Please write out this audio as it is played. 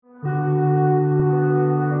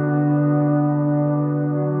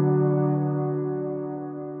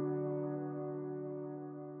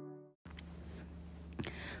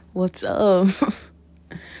What's up?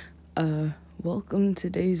 Welcome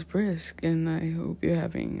to Days Brisk, and I hope you're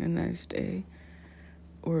having a nice day,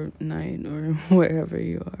 or night, or wherever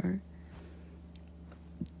you are.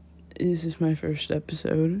 This is my first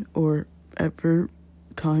episode, or ever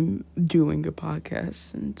time doing a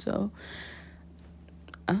podcast, and so,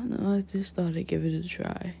 I don't know, I just thought I'd give it a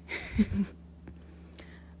try.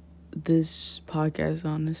 This podcast,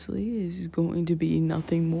 honestly, is going to be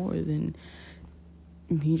nothing more than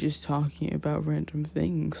me just talking about random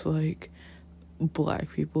things like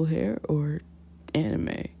black people hair or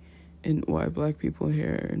anime. And why black people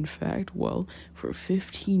hair, in fact, well, for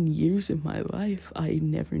 15 years of my life, I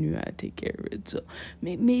never knew how to take care of it. So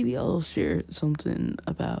maybe I'll share something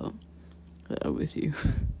about that with you.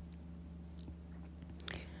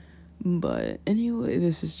 But anyway,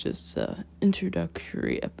 this is just an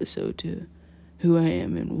introductory episode to who I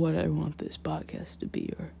am and what I want this podcast to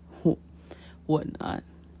be, or whatnot.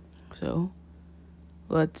 So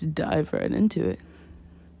let's dive right into it.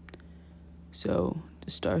 So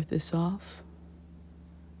to start this off,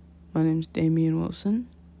 my name's Damian Wilson.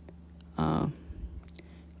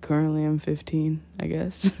 Currently I'm 15, I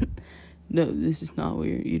guess. No, this is not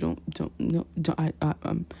weird. You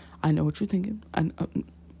I know what you're thinking.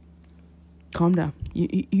 Calm down.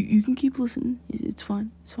 You can keep listening. It's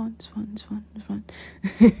fine.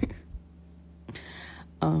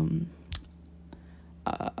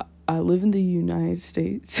 I live in the United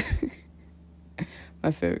States.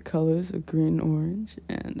 My favorite colors are green and orange.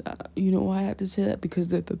 And you know why I have to say that? Because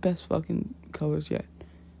they're the best fucking colors yet.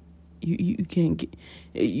 You can't get...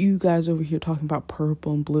 You guys over here talking about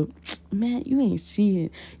purple and blue. Man, you ain't seeing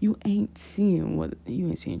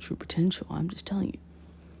true potential. I'm just telling you.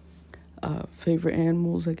 Favorite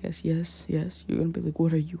animals, I guess. Yes. You're gonna be like,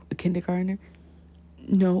 what are you, a kindergartner?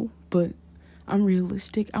 No, but I'm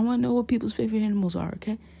realistic. I want to know what people's favorite animals are,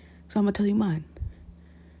 okay? So I'm gonna tell you mine.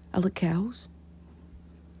 I like cows.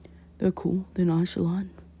 They're cool. They're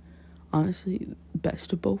nonchalant. Honestly,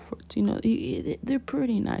 best of both worlds. You know, they're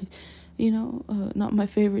pretty nice. You know, not my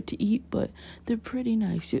favorite to eat, but they're pretty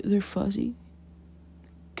nice. They're fuzzy.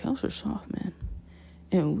 Cows are soft, man.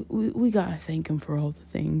 And we gotta thank them for all the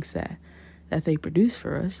things that they produce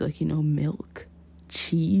for us. Like, you know, milk,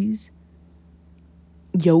 cheese,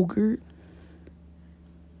 yogurt,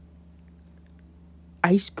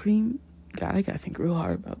 ice cream. God, I gotta think real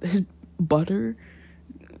hard about this. Butter.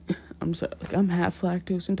 I'm sorry, like, I'm half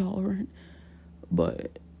lactose intolerant,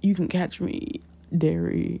 but you can catch me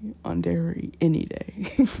on dairy any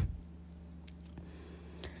day.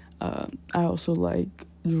 I also like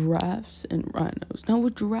giraffes and rhinos. Now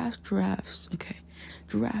with giraffes, okay.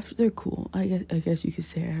 Giraffes, they're cool. I guess you could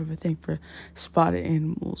say I have a thing for spotted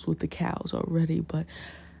animals with the cows already, but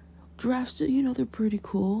giraffes, you know, they're pretty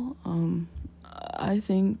cool. I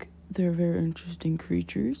think they're very interesting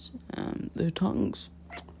creatures. Their tongues,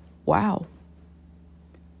 wow.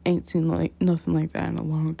 Ain't seen nothing like that in a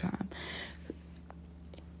long time.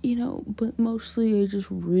 You know, but mostly I just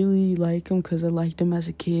really like them because I liked them as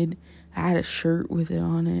a kid. I had a shirt with it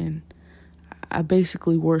on it, and I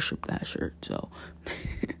basically worshiped that shirt. So,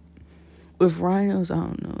 with rhinos, I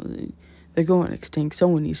don't know. They're going extinct.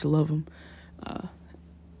 Someone needs to love them.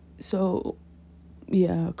 So,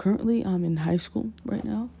 yeah, currently I'm in high school right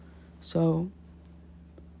now. So,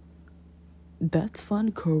 that's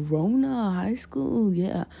fun. Corona high school,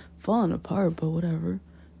 yeah, falling apart, but whatever.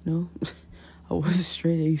 You know, I was a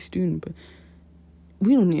straight A student, but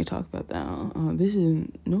we don't need to talk about that. This is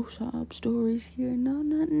no sob stories here. No.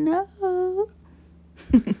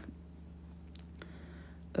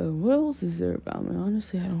 What else is there about me?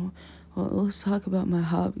 Honestly, I don't. Well, let's talk about my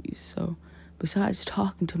hobbies. So, besides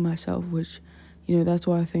talking to myself, which, you know, that's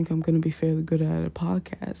why I think I'm gonna be fairly good at a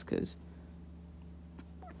podcast, because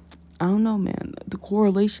I don't know, man. The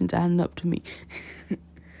correlation's adding up to me.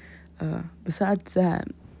 Besides that,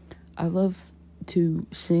 I love to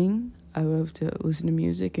sing. I love to listen to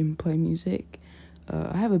music and play music.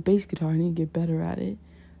 I have a bass guitar. I need to get better at it.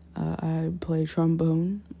 I play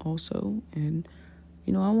trombone also. And,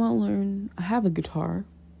 you know, I want to learn. I have a guitar.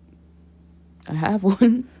 I have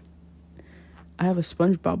one. I have a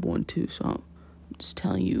SpongeBob one too. So I'm just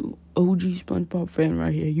telling you, OG SpongeBob fan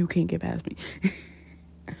right here. You can't get past me.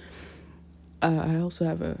 I also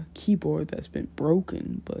have a keyboard that's been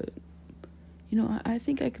broken, but, you know, I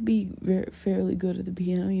think I could be fairly good at the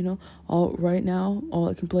piano, you know. Right now, all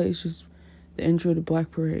I can play is just the intro to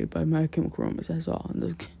Black Parade by My Chemical Romance. That's all.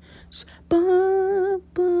 And just ba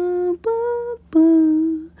ba ba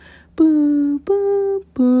ba ba ba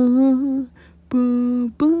ba ba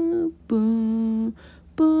ba ba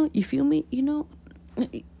ba. You feel me? You know,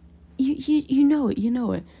 you know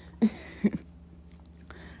it.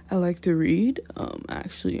 I like to read.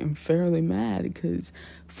 Actually, I'm fairly mad because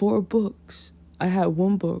 4 books. I had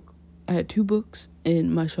 1 book. I had 2 books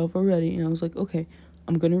in my shelf already, and I was like, okay,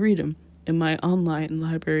 I'm gonna read them in my online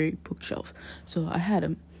library bookshelf. So I had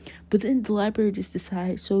them. But then the library just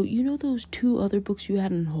decided, so you know those 2 other books you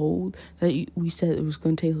had on hold that we said it was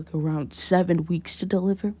going to take like around 7 weeks to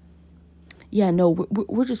deliver? Yeah, no,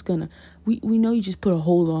 we're just gonna, we know you just put a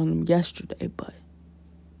hold on them yesterday, but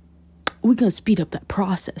we're gonna speed up that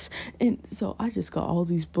process. And so I just got all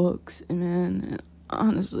these books, and man,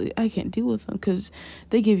 honestly, I can't deal with them because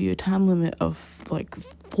they give you a time limit of like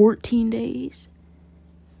 14 days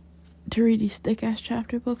to read these thick ass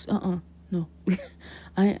chapter books. No.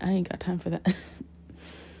 I ain't got time for that.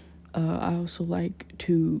 I also like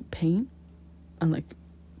to paint. I like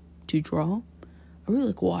to draw. I really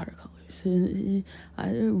like watercolors. I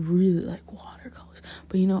really like watercolors.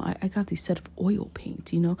 But you know, I got these set of oil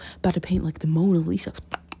paints, you know, about to paint like the Mona Lisa,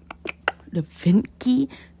 Da Vinci.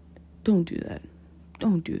 Don't do that.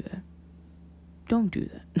 Don't do that. Don't do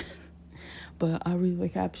that. But I really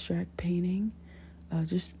like abstract painting.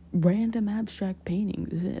 Just random abstract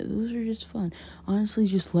paintings. Those are just fun. Honestly,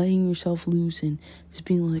 just letting yourself loose and just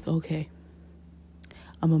being like, okay,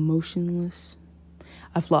 I'm emotionless.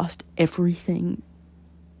 I've lost everything.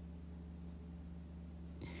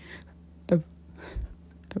 I've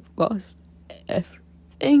lost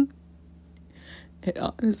everything. And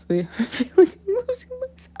honestly, I feel like I'm losing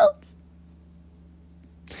myself.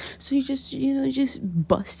 So you just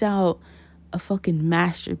bust out a fucking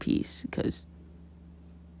masterpiece because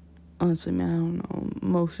honestly, man, I don't know.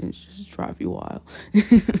 Emotions just drive you wild.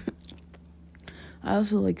 I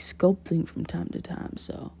also like sculpting from time to time,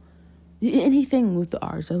 so anything with the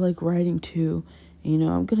arts. I like writing too. You know,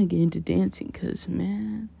 I'm gonna get into dancing because,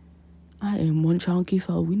 man, I am one chunky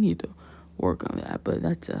fellow. We need to work on that, but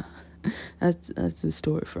that's a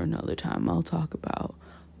story for another time. I'll talk about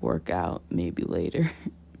workout maybe later.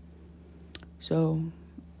 So,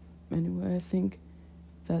 anyway, I think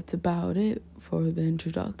that's about it for the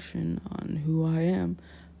introduction on who I am.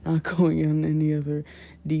 Not going on any other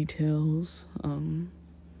details,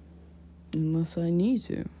 unless I need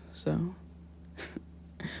to, so,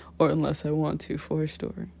 or unless I want to for a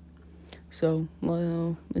story. So,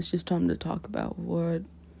 well, it's just time to talk about why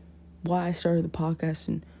I started the podcast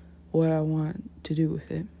and what I want to do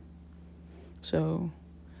with it. So,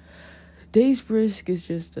 Days Brisk is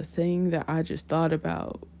just a thing that I just thought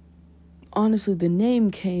about. Honestly, the name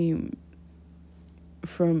came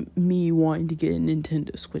from me wanting to get a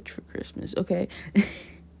Nintendo Switch for Christmas, okay?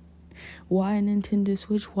 Why a Nintendo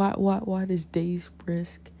Switch? Why does Days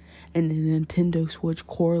Brisk and the Nintendo Switch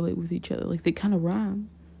correlate with each other? Like, they kind of rhyme,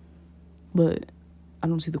 but I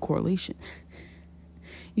don't see the correlation.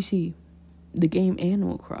 You see, the game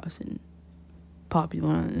Animal Crossing popular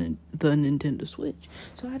on the Nintendo Switch.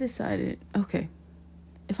 So I decided, okay,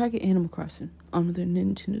 if I get Animal Crossing on the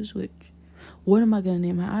Nintendo Switch, what am I going to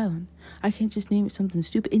name my island? I can't just name it something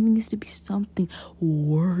stupid. It needs to be something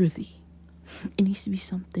worthy. It needs to be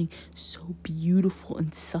something so beautiful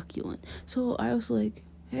and succulent. So I was like,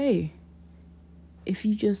 hey, if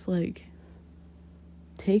you just, like,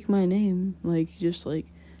 take my name, like, just, like,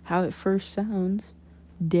 how it first sounds,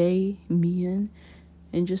 Damien,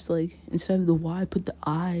 and just, like, instead of the Y, put the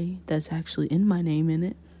I that's actually in my name in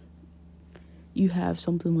it, you have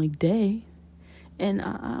something like Day. And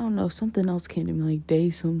I don't know, something else came to me, like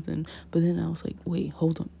Day something. But then I was like, wait,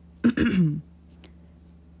 hold on.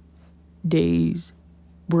 Days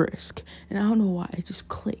Brisk. And I don't know why, it just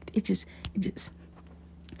clicked. It just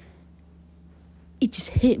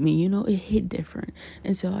hit me, you know? It hit different.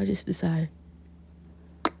 And so I just decided,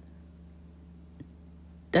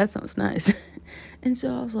 that sounds nice. And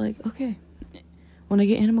so I was like, okay, when I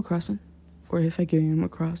get Animal Crossing, or if I get Animal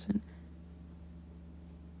Crossing,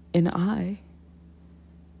 and I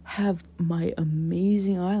have my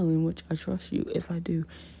amazing island, which I trust you if I do,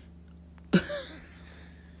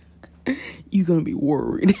 you're gonna be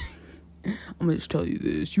worried. I'm gonna just tell you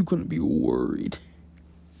this, you're gonna be worried.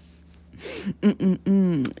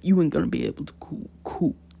 You ain't gonna be able to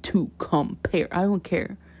compare. I don't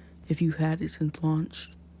care if you had it since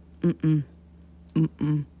launch.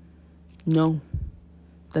 No,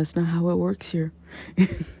 that's not how it works here.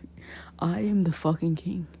 I am the fucking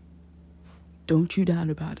king. Don't you doubt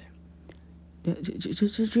about it.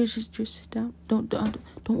 Just sit down. Don't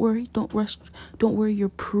worry. Don't rush. Don't worry your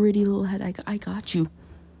pretty little head. I got you.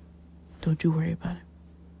 Don't you worry about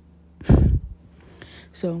it.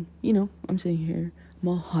 So, you know, I'm sitting here. I'm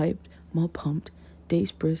all hyped. I'm all pumped.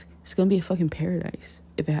 Days Brisk. It's gonna be a fucking paradise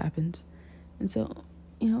if it happens. And so,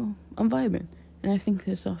 you know, I'm vibing. And I think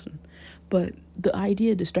that's awesome. But the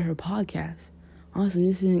idea to start a podcast, honestly,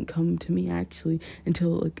 this didn't come to me actually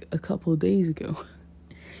until like a couple of days ago.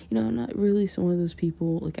 I'm not really one of those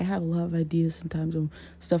people, like I have a lot of ideas sometimes on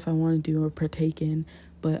stuff I want to do or partake in,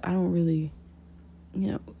 but I don't really,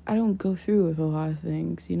 I don't go through with a lot of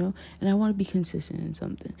things, and I want to be consistent in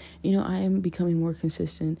something. I am becoming more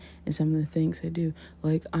consistent in some of the things I do.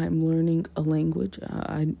 Like, I'm learning a language.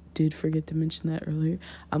 I did forget to mention that earlier.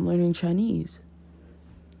 I'm learning Chinese.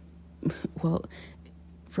 Well,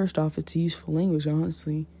 first off, it's a useful language,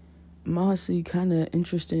 honestly. I'm honestly kind of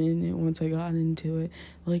interested in it once I got into it.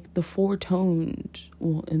 Like, the 4 tones,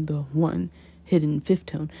 and the 1 hidden 5th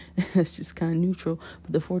tone, that's just kind of neutral.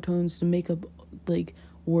 But the 4 tones to make up, like,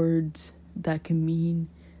 words that can mean...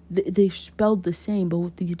 They're spelled the same, but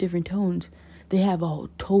with these different tones, they have a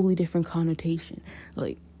totally different connotation.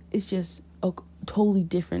 Like, it's just a totally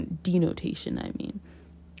different denotation, I mean.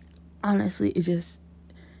 Honestly, it's just...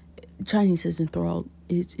 Chinese is enthralled.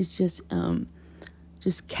 It's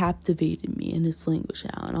just captivated me in its language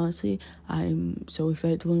now. And honestly, I'm so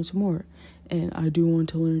excited to learn some more. And I do want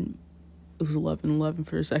to learn... It was 11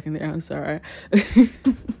 for a second there. I'm sorry.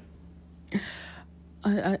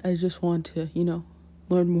 I just want to,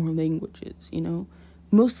 learn more languages,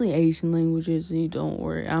 Mostly Asian languages, and you don't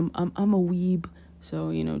worry. I'm a weeb,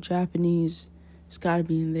 so, Japanese, it's gotta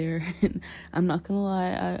be in there. And I'm not gonna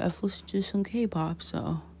lie, I've listened to some K-pop,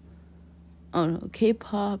 so... Oh no,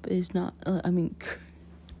 K-pop is not...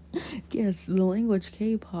 yes, the language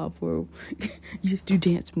K-pop, where you just do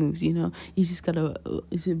dance moves, You just gotta...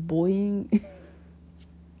 is it boying?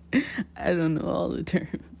 I don't know all the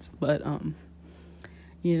terms, but,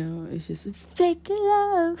 it's just fake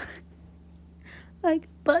love, like a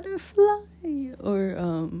butterfly,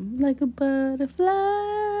 or, like a butterfly.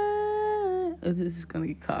 Oh, this is gonna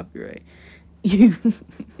get copyright.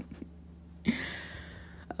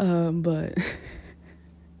 But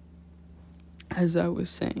as I was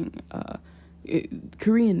saying,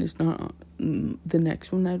 Korean is not the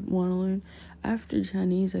next one I'd want to learn. After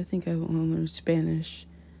Chinese, I think I want to learn Spanish,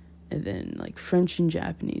 and then like French and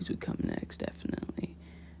Japanese would come next, definitely,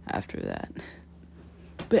 after that.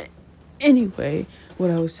 But anyway, what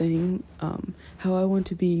I was saying, how I want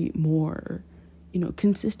to be more,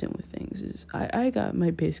 consistent with things is I got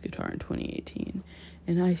my bass guitar in 2018,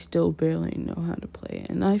 and I still barely know how to play it,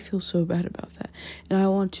 and I feel so bad about that. And I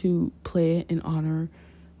want to play it and honor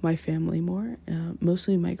my family more,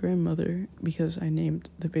 mostly my grandmother, because I named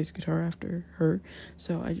the bass guitar after her.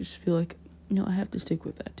 So I just feel like, I have to stick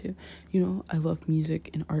with that too. I love music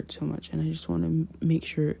and art so much, and I just want to make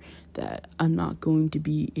sure that I'm not going to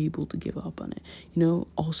be able to give up on it.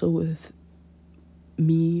 Also with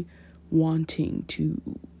me wanting to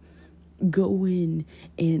go in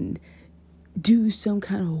and do some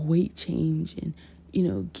kind of weight change and,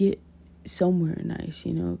 get somewhere nice,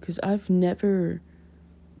 because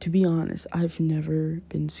to be honest, I've never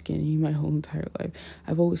been skinny my whole entire life.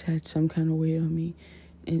 I've always had some kind of weight on me.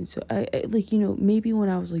 And so I maybe when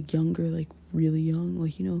I was like younger, like really young,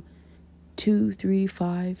 like, 2, 3,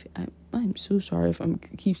 5, I'm so sorry if I'm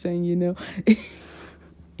keep saying,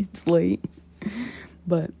 it's late,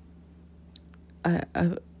 but I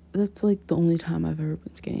that's like the only time I've ever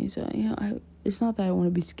been skinny. So, it's not that I want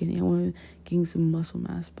to be skinny. I want to gain some muscle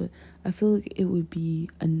mass, but I feel like it would be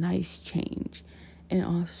a nice change. And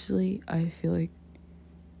honestly, I feel like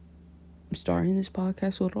starting this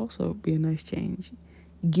podcast would also be a nice change.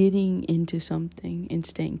 Getting into something and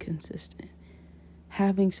staying consistent.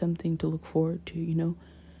 Having something to look forward to,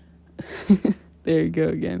 There you go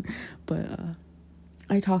again. But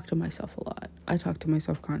I talk to myself a lot. I talk to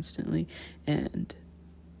myself constantly. And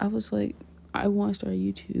I was like, I want to start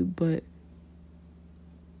YouTube, but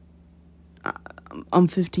I'm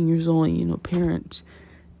 15 years old, and, parents,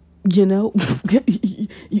 you know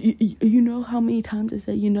how many times I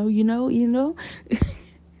said,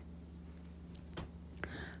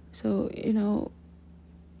 So,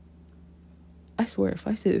 I swear, if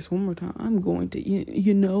I say this one more time, I'm going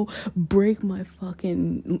to, break my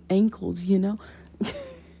fucking ankles,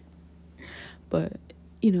 But,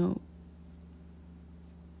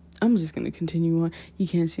 I'm just going to continue on. You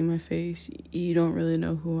can't see my face. You don't really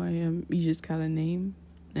know who I am. You just got a name.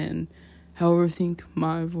 And however think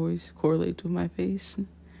my voice correlates with my face,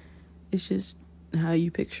 it's just how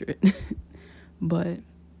you picture it. But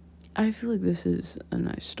I feel like this is a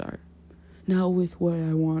nice start. Now with what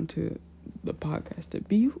I want the podcast to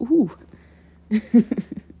be,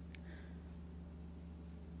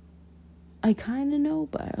 I kind of know,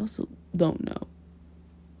 but I also don't know.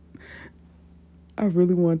 I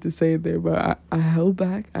really wanted to say it there, but I held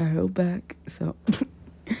back. So,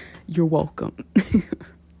 you're welcome.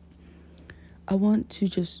 I want to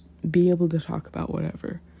just be able to talk about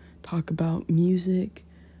whatever. Talk about music,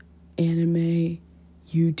 anime,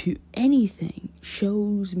 YouTube, anything.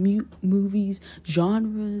 Shows, movies,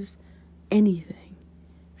 genres, anything.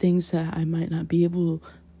 Things that I might not be able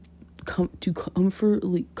to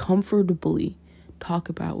comfortably talk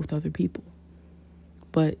about with other people.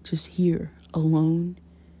 But just here, alone,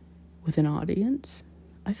 with an audience,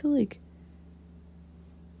 I feel like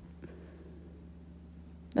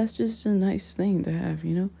that's just a nice thing to have,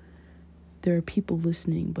 you know? There are people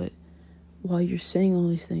listening, but while you're saying all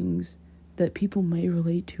these things that people may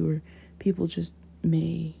relate to or people just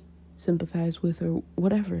may sympathize with or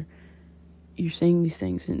whatever, you're saying these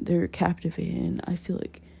things and they're captivated, and I feel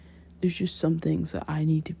like there's just some things that I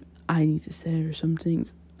need to say, or some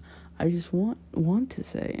things I just want to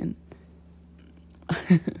say, and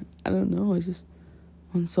I don't know, I just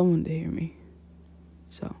want someone to hear me.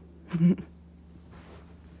 So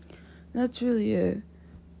that's really it.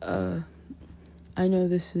 I know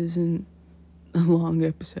this isn't a long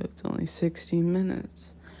episode, it's only 16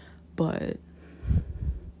 minutes, but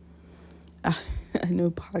I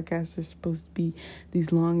know podcasts are supposed to be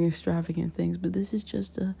these long, extravagant things, but this is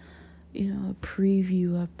just a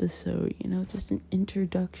preview episode, just an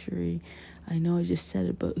introductory. I know I just said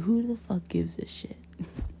it, but who the fuck gives a shit?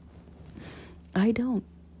 I don't.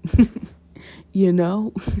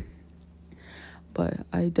 But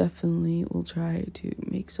I definitely will try to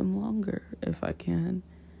make some longer if I can,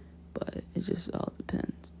 but it just all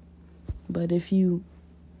depends. But if you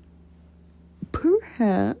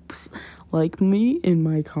perhaps like me in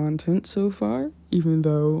my content so far, even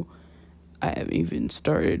though I haven't even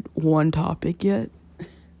started one topic yet,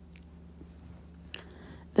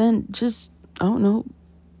 then just, I don't know.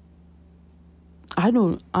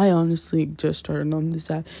 I honestly just started on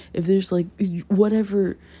this app. If there's like,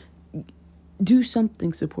 whatever, do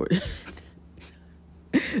something supportive.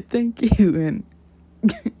 Thank you, and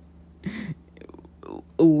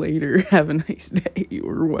later, have a nice day,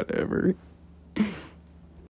 or whatever.